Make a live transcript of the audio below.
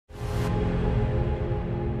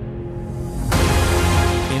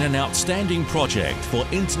an outstanding project for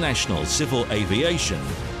international civil aviation,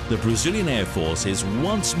 the Brazilian Air Force is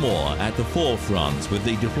once more at the forefront with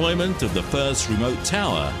the deployment of the first remote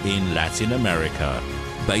tower in Latin America,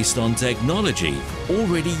 based on technology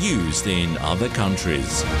already used in other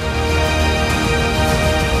countries.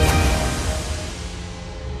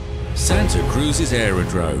 Santa Cruz's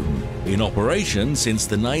aerodrome, in operation since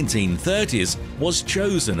the 1930s, was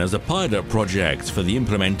chosen as a pilot project for the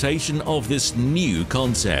implementation of this new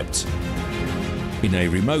concept. In a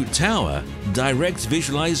remote tower, direct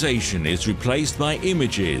visualization is replaced by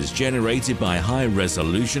images generated by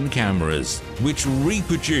high-resolution cameras, which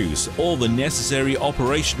reproduce all the necessary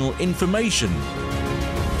operational information,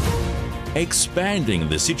 expanding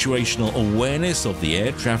the situational awareness of the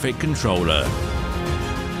air traffic controller.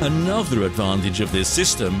 Another advantage of this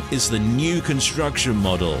system is the new construction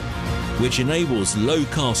model, which enables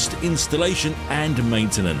low-cost installation and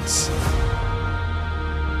maintenance.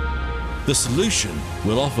 The solution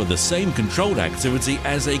will offer the same controlled activity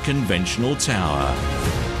as a conventional tower,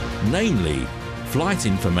 namely flight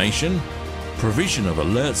information, provision of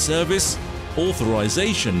alert service,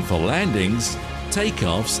 authorization for landings,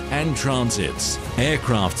 takeoffs and transits,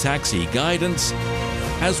 aircraft taxi guidance,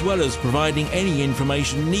 as well as providing any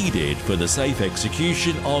information needed for the safe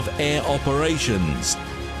execution of air operations,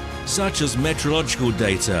 such as meteorological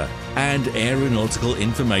data and aeronautical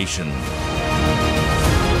information.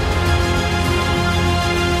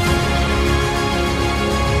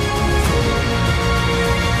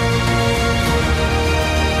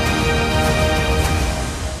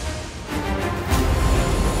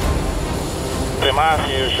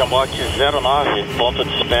 Jambok 09, ponto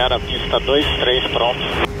de espera, pista 23, pronto.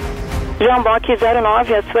 Jambok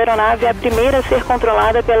 09, a sua aeronave é a primeira a ser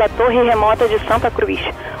controlada pela Torre Remota de Santa Cruz.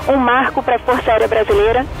 Um marco para a Força Aérea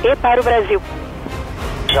Brasileira e para o Brasil.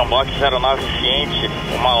 Jambok 09, ciente,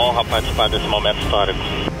 uma honra participar desse momento histórico.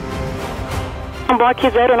 Jambok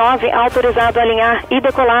 09, autorizado a alinhar e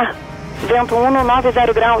decolar. Vento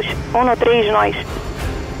 190 graus, 13 nós.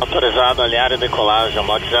 Autorizado a alinhar e decolar,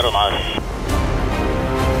 Jambok 09.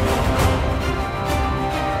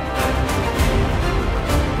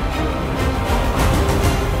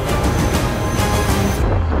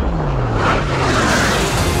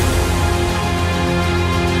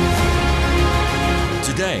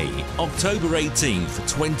 Today, October 18th,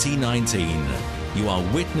 2019, you are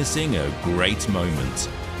witnessing a great moment.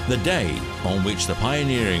 The day on which the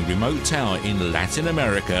pioneering remote tower in Latin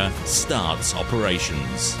America starts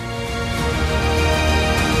operations.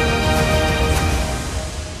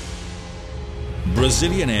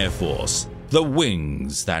 Brazilian Air Force, the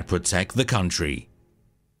wings that protect the country.